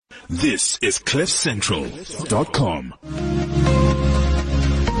This is CliffCentral.com.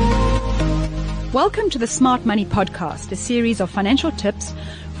 Welcome to the Smart Money Podcast, a series of financial tips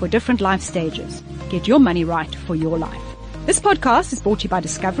for different life stages. Get your money right for your life. This podcast is brought to you by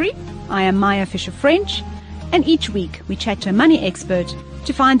Discovery. I am Maya Fisher-French, and each week we chat to a money expert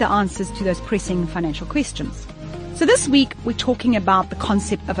to find the answers to those pressing financial questions. So this week we're talking about the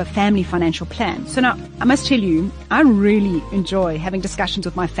concept of a family financial plan. So now I must tell you, I really enjoy having discussions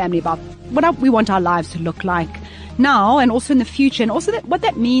with my family about what we want our lives to look like now and also in the future, and also what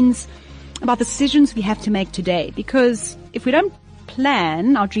that means about the decisions we have to make today. Because if we don't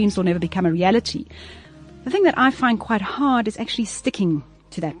plan, our dreams will never become a reality. The thing that I find quite hard is actually sticking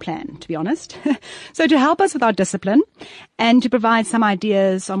to that plan, to be honest. So to help us with our discipline and to provide some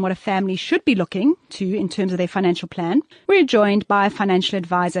ideas on what a family should be looking to in terms of their financial plan, we're joined by financial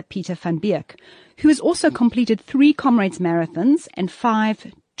advisor Peter van Beek, who has also completed 3 Comrades marathons and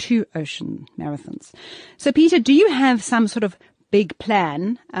 5 Two Ocean marathons. So Peter, do you have some sort of big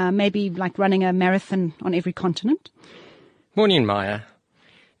plan, maybe like running a marathon on every continent? Morning, Maya.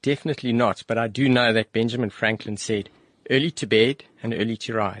 Definitely not, but I do know that Benjamin Franklin said, early to bed and early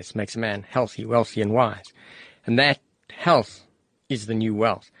to rise makes a man healthy, wealthy, and wise. And that health is the new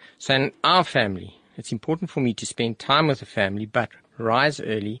wealth. So in our family, it's important for me to spend time with the family, but rise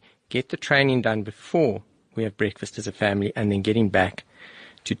early, get the training done before we have breakfast as a family, and then getting back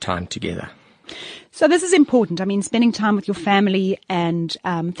to time together. So this is important. I mean, spending time with your family and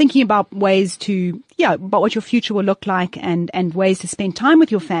thinking about ways to, about what your future will look like and ways to spend time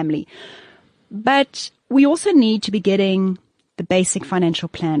with your family. But we also need to be getting the basic financial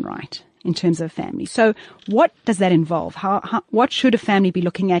plan right in terms of a family. So what does that involve? What should a family be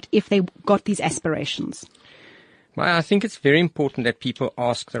looking at if they've got these aspirations? Well, I think it's very important that people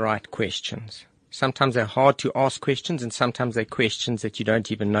ask the right questions. Sometimes they're hard to ask questions, and sometimes they're questions that you don't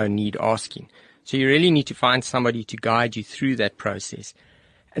even know need asking. So you really need to find somebody to guide you through that process.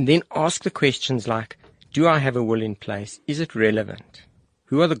 And then ask the questions like, do I have a will in place? Is it relevant?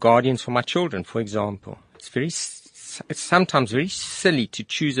 Who are the guardians for my children, for example? It's sometimes very silly to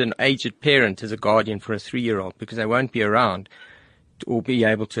choose an aged parent as a guardian for a 3-year-old because they won't be around or be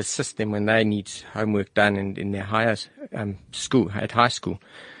able to assist them when they need homework done in their high school.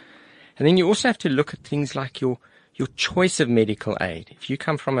 And then you also have to look at things like your choice of medical aid. If you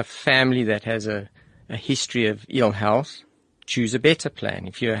come from a family that has a history of ill health, choose a better plan.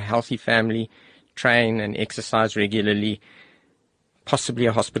 If you're a healthy family, train and exercise regularly. Possibly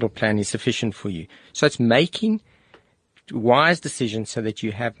a hospital plan is sufficient for you. So it's making wise decisions so that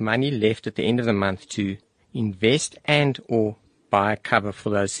you have money left at the end of the month to invest and or buy cover for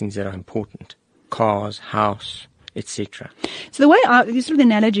those things that are important. Cars, house, etc. So the way the sort of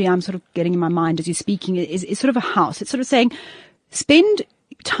analogy I'm sort of getting in my mind as you're speaking is sort of a house. It's sort of saying spend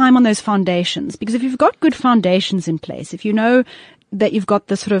time on those foundations, because if you've got good foundations in place, if you know that you've got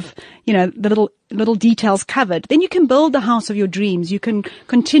the sort of, the little details covered, then you can build the house of your dreams. You can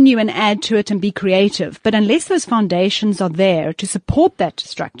continue and add to it and be creative. But unless those foundations are there to support that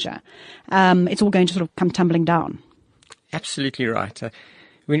structure, it's all going to sort of come tumbling down. Absolutely right.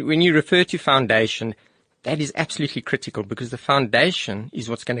 When you refer to foundation, that is absolutely critical, because the foundation is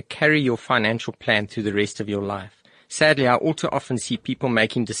what's going to carry your financial plan through the rest of your life. Sadly, I all too often see people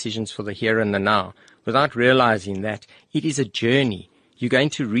making decisions for the here and the now without realizing that it is a journey. You're going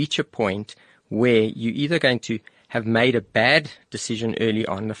to reach a point where you're either going to have made a bad decision early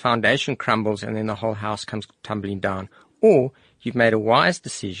on, the foundation crumbles and then the whole house comes tumbling down, or you've made a wise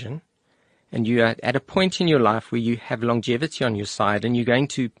decision and you are at a point in your life where you have longevity on your side and you're going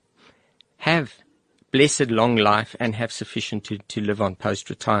to have blessed long life and have sufficient to live on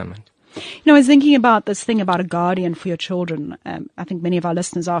post-retirement. I was thinking about this thing about a guardian for your children. I think many of our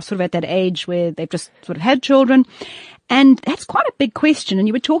listeners are sort of at that age where they've just sort of had children. And that's quite a big question. And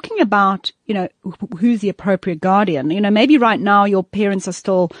you were talking about, who's the appropriate guardian. Maybe right now your parents are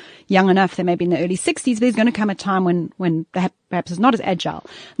still young enough. They may be in their early 60s. But there's going to come a time when perhaps it's not as agile.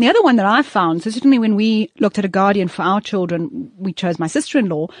 And the other one that I found, so certainly when we looked at a guardian for our children, we chose my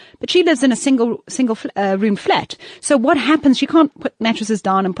sister-in-law, but she lives in a single room flat. So what happens? She can't put mattresses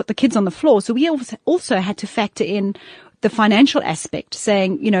down and put the kids on the floor. So we also had to factor in the financial aspect,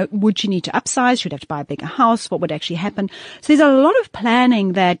 saying, would she need to upsize? Should have to buy a bigger house? What would actually happen? So there's a lot of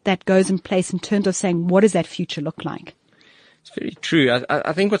planning that goes in place in terms of saying, what does that future look like? It's very true.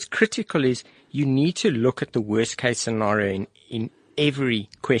 I think what's critical is you need to look at the worst case scenario in every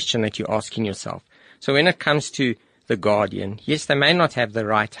question that you're asking yourself. So when it comes to the guardian, yes, they may not have the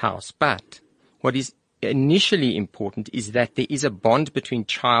right house, but what is initially important is that there is a bond between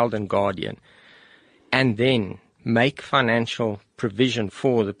child and guardian, and then make financial provision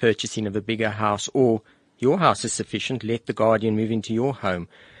for the purchasing of a bigger house, or your house is sufficient, let the guardian move into your home.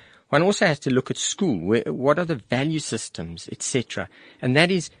 One also has to look at school. What are the value systems, etc.? And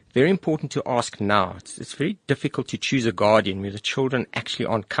that is very important to ask now. It's very difficult to choose a guardian where the children actually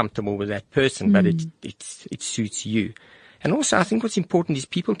aren't comfortable with that person, but it suits you. And also, I think what's important is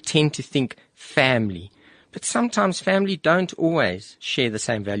people tend to think family, but sometimes family don't always share the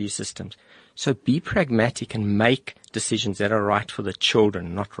same value systems. So be pragmatic and make decisions that are right for the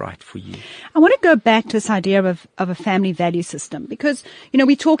children, not right for you. I want to go back to this idea of a family value system because,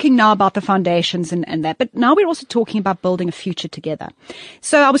 we're talking now about the foundations and that, but now we're also talking about building a future together.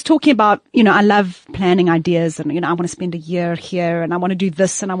 So I was talking about, I love planning ideas and, I want to spend a year here and I want to do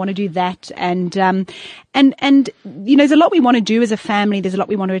this and I want to do that. And there's a lot we want to do as a family. There's a lot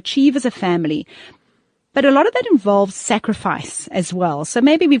we want to achieve as a family. But a lot of that involves sacrifice as well. So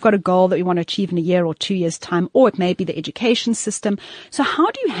maybe we've got a goal that we want to achieve in a year or 2 years' time, or it may be the education system. So how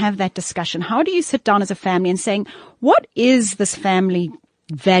do you have that discussion? How do you sit down as a family and saying, what is this family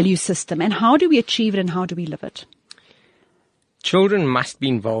value system and how do we achieve it and how do we live it? Children must be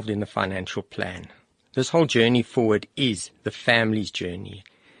involved in the financial plan. This whole journey forward is the family's journey.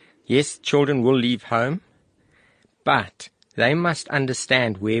 Yes, children will leave home, but they must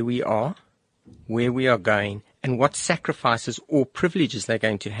understand where we are going, and what sacrifices or privileges they're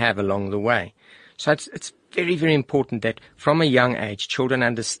going to have along the way. So it's very, very important that from a young age, children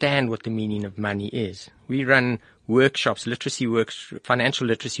understand what the meaning of money is. We run workshops, financial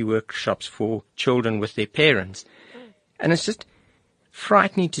literacy workshops for children with their parents. And it's just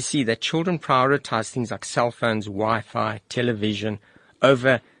frightening to see that children prioritize things like cell phones, Wi-Fi, television,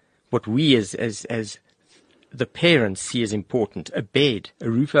 over what we as the parents see as important: a bed, a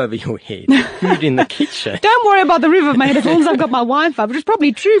roof over your head, food in the kitchen. Don't worry about the roof of my head as long as I've got my Wi-Fi, which is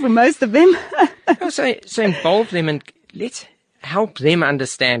probably true for most of them. So involve them and let's help them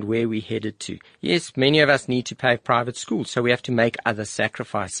understand where we're headed to. Yes, many of us need to pay private schools, so we have to make other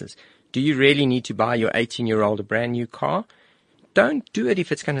sacrifices. Do you really need to buy your 18-year-old a brand new car? Don't do it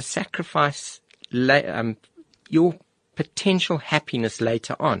if it's going to sacrifice your potential happiness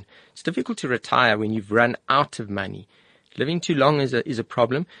later on. It's difficult to retire when you've run out of money. Living too long is a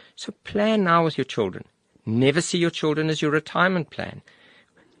problem. So plan now with your children. Never see your children as your retirement plan.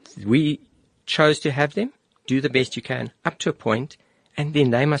 We chose to have them. Do the best you can up to a point, and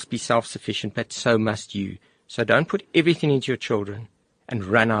then they must be self-sufficient, but so must you. So don't put everything into your children and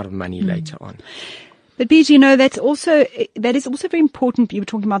run out of money later on. But BG, that is also very important. You were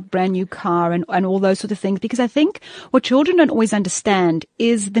talking about brand new car and all those sort of things, because I think what children don't always understand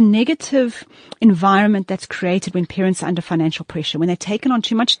is the negative environment that's created when parents are under financial pressure, when they're taken on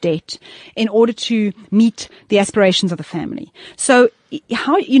too much debt in order to meet the aspirations of the family. So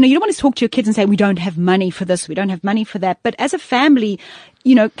how, you don't want to talk to your kids and say, we don't have money for this, we don't have money for that. But as a family,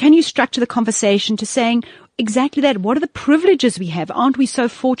 can you structure the conversation to saying, exactly that. What are the privileges we have? Aren't we so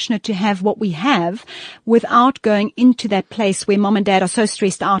fortunate to have what we have without going into that place where mom and dad are so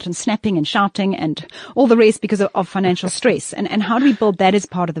stressed out and snapping and shouting and all the rest because of financial stress? And how do we build that as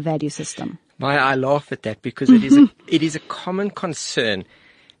part of the value system? I laugh at that because it is a common concern.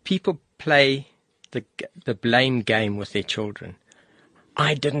 People play the blame game with their children.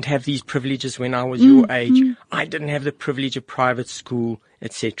 I didn't have these privileges when I was your age. I didn't have the privilege of private school,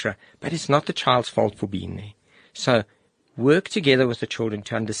 etc. But it's not the child's fault for being there. So work together with the children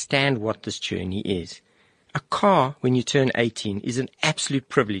to understand what this journey is. A car, when you turn 18, is an absolute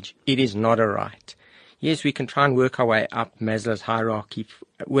privilege. It is not a right. Yes, we can try and work our way up Maslow's hierarchy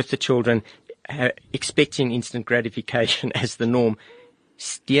with the children, expecting instant gratification as the norm.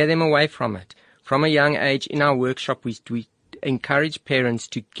 Steer them away from it. From a young age, in our workshop, we encourage parents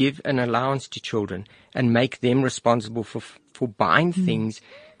to give an allowance to children and make them responsible for buying things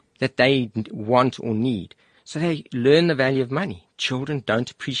that they want or need. So they learn the value of money. Children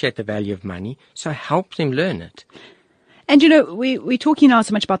don't appreciate the value of money, so help them learn it. And we're talking now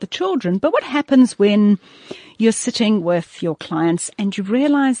so much about the children, but what happens when you're sitting with your clients and you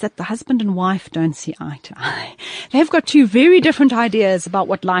realize that the husband and wife don't see eye to eye? They've got two very different ideas about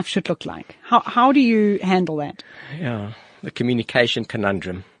what life should look like. How do you handle that? Yeah. The communication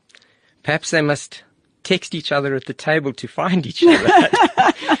conundrum. Perhaps they must text each other at the table to find each other.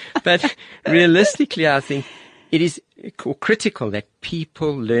 But realistically, I think it is critical that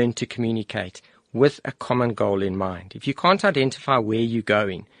people learn to communicate with a common goal in mind. If you can't identify where you're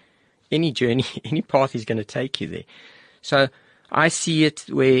going, any journey, any path is going to take you there. So I see it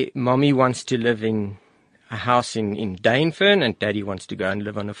where mommy wants to live in a house in Dainfern and daddy wants to go and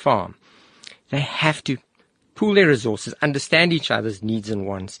live on a farm. They have to pool their resources, understand each other's needs and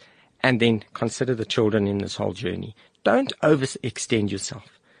wants, and then consider the children in this whole journey. don't overextend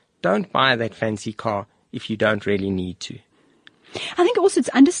yourself. Don't buy that fancy car if you don't really need to. I think also it's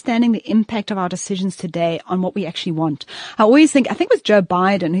understanding the impact of our decisions today on what we actually want. I think it was Joe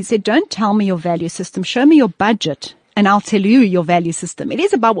Biden who said, don't tell me your value system, show me your budget and I'll tell you your value system. It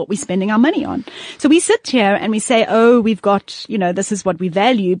is about what we're spending our money on. So we sit here and we say, oh, we've got, this is what we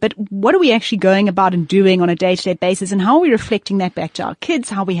value, but what are we actually going about and doing on a day-to-day basis, and how are we reflecting that back to our kids?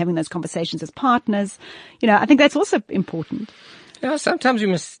 How are we having those conversations as partners? I think that's also important. Yeah, sometimes we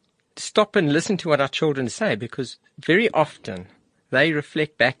must stop and listen to what our children say, because very often they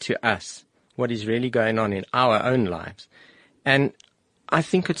reflect back to us what is really going on in our own lives. And I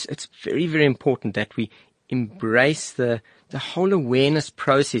think it's very, very important that we embrace the whole awareness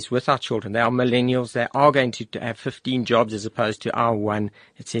process with our children. They are millennials. They are going to have 15 jobs as opposed to our one,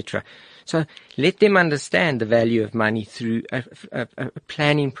 etc. So let them understand the value of money through a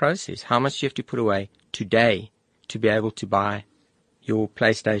planning process. How much do you have to put away today to be able to buy your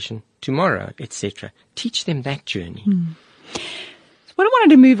PlayStation tomorrow, etc. Teach them that journey. What I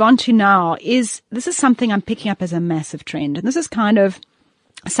wanted to move on to now is, this is something I'm picking up as a massive trend. And this is kind of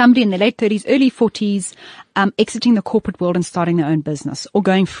somebody in their late 30s, early 40s, exiting the corporate world and starting their own business or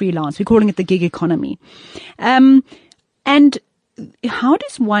going freelance. We're calling it the gig economy. And how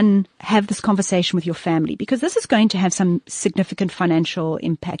does one have this conversation with your family? Because this is going to have some significant financial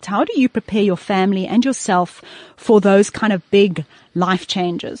impact. How do you prepare your family and yourself for those kind of big life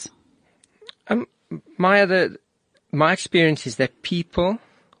changes? My experience is that people,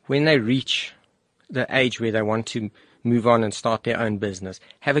 when they reach the age where they want to move on and start their own business,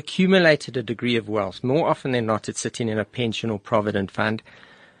 have accumulated a degree of wealth. More often than not, it's sitting in a pension or provident fund.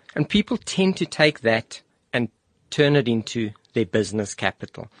 And people tend to take that and turn it into their business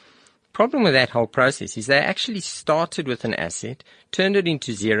capital. Problem with that whole process is they actually started with an asset, turned it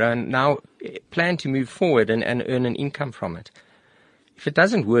into zero, and now plan to move forward and earn an income from it. If it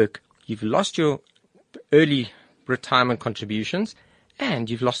doesn't work, you've lost your early retirement contributions and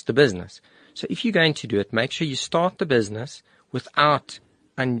you've lost the business. So if you're going to do it, make sure you start the business without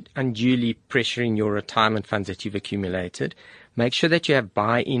unduly pressuring your retirement funds that you've accumulated. Make sure that you have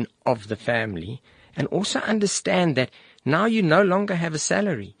buy-in of the family, and also understand that now you no longer have a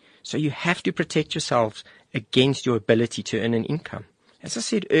salary. So you have to protect yourselves against your ability to earn an income. As I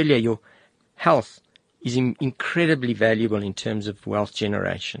said earlier, your health is incredibly valuable in terms of wealth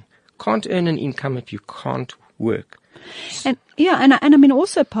generation. Can't earn an income if you can't work. And I mean,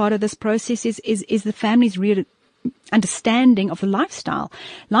 also part of this process is the family's real understanding of the lifestyle.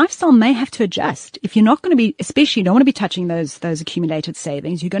 Lifestyle may have to adjust. If you're not going to be, especially you don't want to be touching those accumulated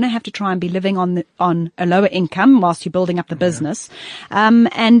savings, you're going to have to try and be living on a lower income whilst you're building up the business.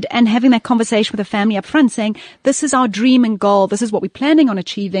 And having that conversation with the family up front, saying, this is our dream and goal. This is what we're planning on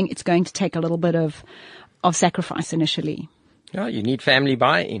achieving. It's going to take a little bit of sacrifice initially. No, you need family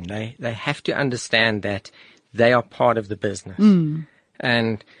buy-in. They have to understand that they are part of the business.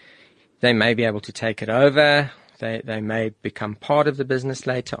 And they may be able to take it over. They may become part of the business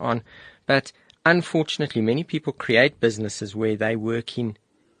later on. But unfortunately, many people create businesses where they work in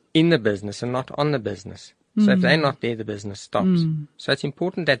the business and not on the business. So if they're not there, the business stops. So it's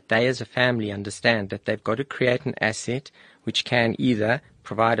important that they as a family understand that they've got to create an asset which can either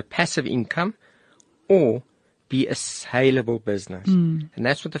provide a passive income or be a saleable business. And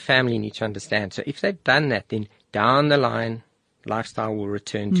that's what the family needs to understand. So if they've done that, then down the line, lifestyle will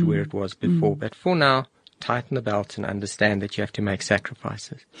return to where it was before. But for now, tighten the belt and understand that you have to make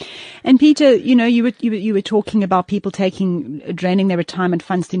sacrifices. And Peter, you were talking about people draining their retirement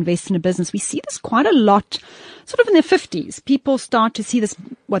funds to invest in a business. We see this quite a lot, sort of in their 50s. People start to see this,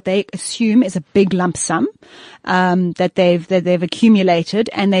 what they assume is a big lump sum, that they've accumulated,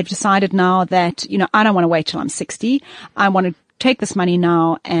 and they've decided now that, I don't want to wait till I'm 60. I want to take this money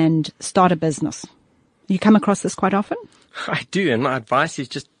now and start a business. You come across this quite often? I do, and my advice is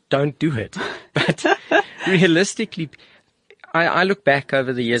just don't do it. But realistically, I look back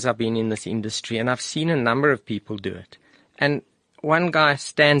over the years I've been in this industry, and I've seen a number of people do it. And one guy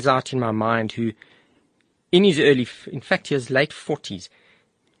stands out in my mind who, in his his late 40s,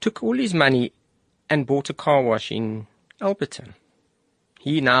 took all his money and bought a car wash in Alberton.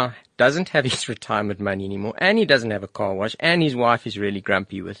 He now doesn't have his retirement money anymore, and he doesn't have a car wash, and his wife is really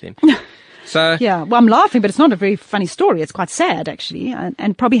grumpy with him. So yeah, well, I'm laughing, but it's not a very funny story. It's quite sad, actually,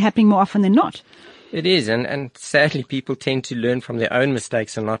 and probably happening more often than not. It is, and sadly, people tend to learn from their own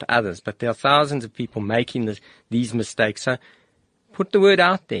mistakes and not others. But there are thousands of people making these mistakes. So put the word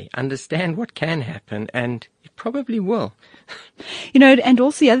out there. Understand what can happen, and probably will. And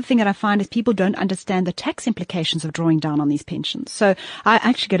also the other thing that I find is people don't understand the tax implications of drawing down on these pensions. So I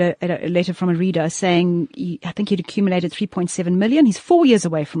actually got a letter from a reader saying, I think he'd accumulated 3.7 million. He's 4 years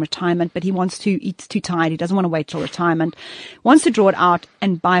away from retirement, but he's too tired. He doesn't want to wait till retirement, wants to draw it out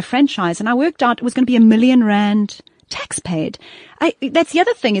and buy a franchise. And I worked out it was going to be R1 million tax paid. That's the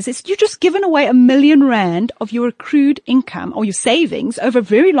other thing is you've just given away R1 million of your accrued income or your savings over a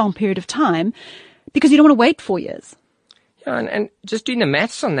very long period of time because you don't want to wait 4 years. Yeah, and just doing the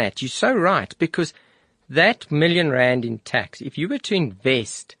maths on that, you're so right, because that R1 million in tax, if you were to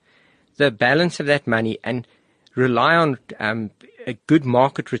invest the balance of that money and rely on a good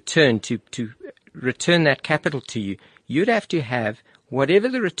market return to return that capital to you, you'd have to have whatever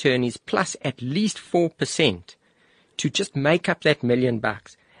the return is plus at least 4% to just make up that $1 million.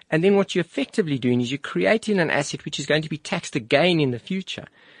 And then what you're effectively doing is you're creating an asset which is going to be taxed again in the future.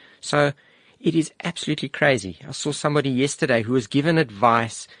 So it is absolutely crazy. I saw somebody yesterday who was given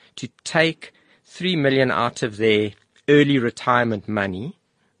advice to take 3 million out of their early retirement money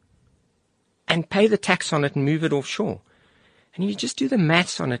and pay the tax on it and move it offshore. And you just do the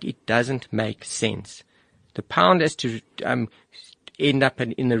maths on it, it doesn't make sense. The pound has to end up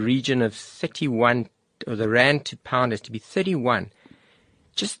in the region of 31, or the rand to pound has to be 31,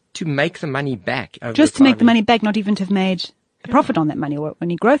 just to make the money back. Just to make the money back, not even to have made a profit on that money or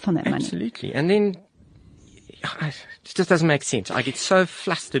any growth on that money. Absolutely. And then it just doesn't make sense. I get so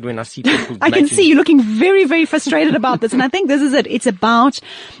flustered when I see people. I can see you looking very, very frustrated about this. And I think this is it. It's about,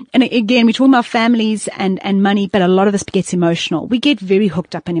 and again, we're talking about families and money, but a lot of this gets emotional. We get very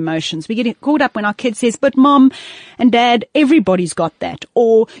hooked up in emotions. We get caught up when our kid says, but mom and dad, everybody's got that.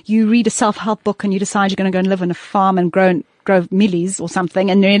 Or you read a self-help book and you decide you're going to go and live on a farm and grow millies or something,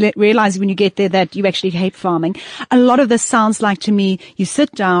 and realize when you get there that you actually hate farming. A lot of this sounds like to me, you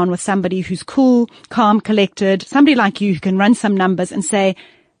sit down with somebody who's cool, calm, collected, somebody like you who can run some numbers and say,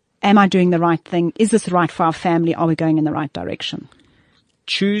 am I doing the right thing? Is this right for our family? Are we going in the right direction?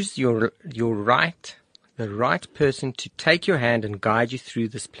 Choose the right person to take your hand and guide you through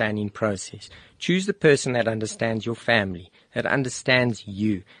this planning process. Choose the person that understands your family, that understands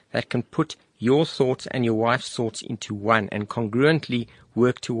you, that can put your thoughts and your wife's thoughts into one and congruently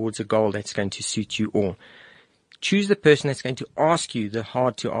work towards a goal that's going to suit you all. Choose the person that's going to ask you the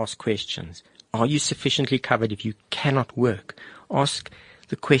hard-to-ask questions. Are you sufficiently covered if you cannot work? Ask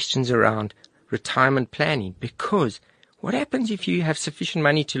the questions around retirement planning, because what happens if you have sufficient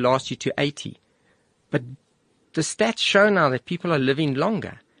money to last you to 80? But the stats show now that people are living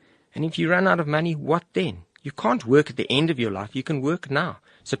longer. And if you run out of money, what then? You can't work at the end of your life. You can work now.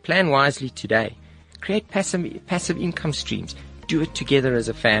 So plan wisely today. Create passive income streams. Do it together as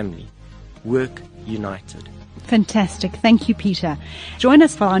a family. Work united. Fantastic. Thank you, Peter. Join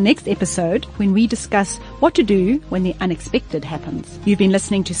us for our next episode when we discuss what to do when the unexpected happens. You've been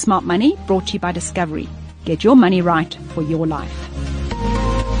listening to Smart Money, brought to you by Discovery. Get your money right for your life.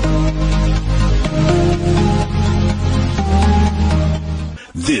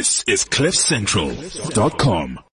 This is CliffCentral.com.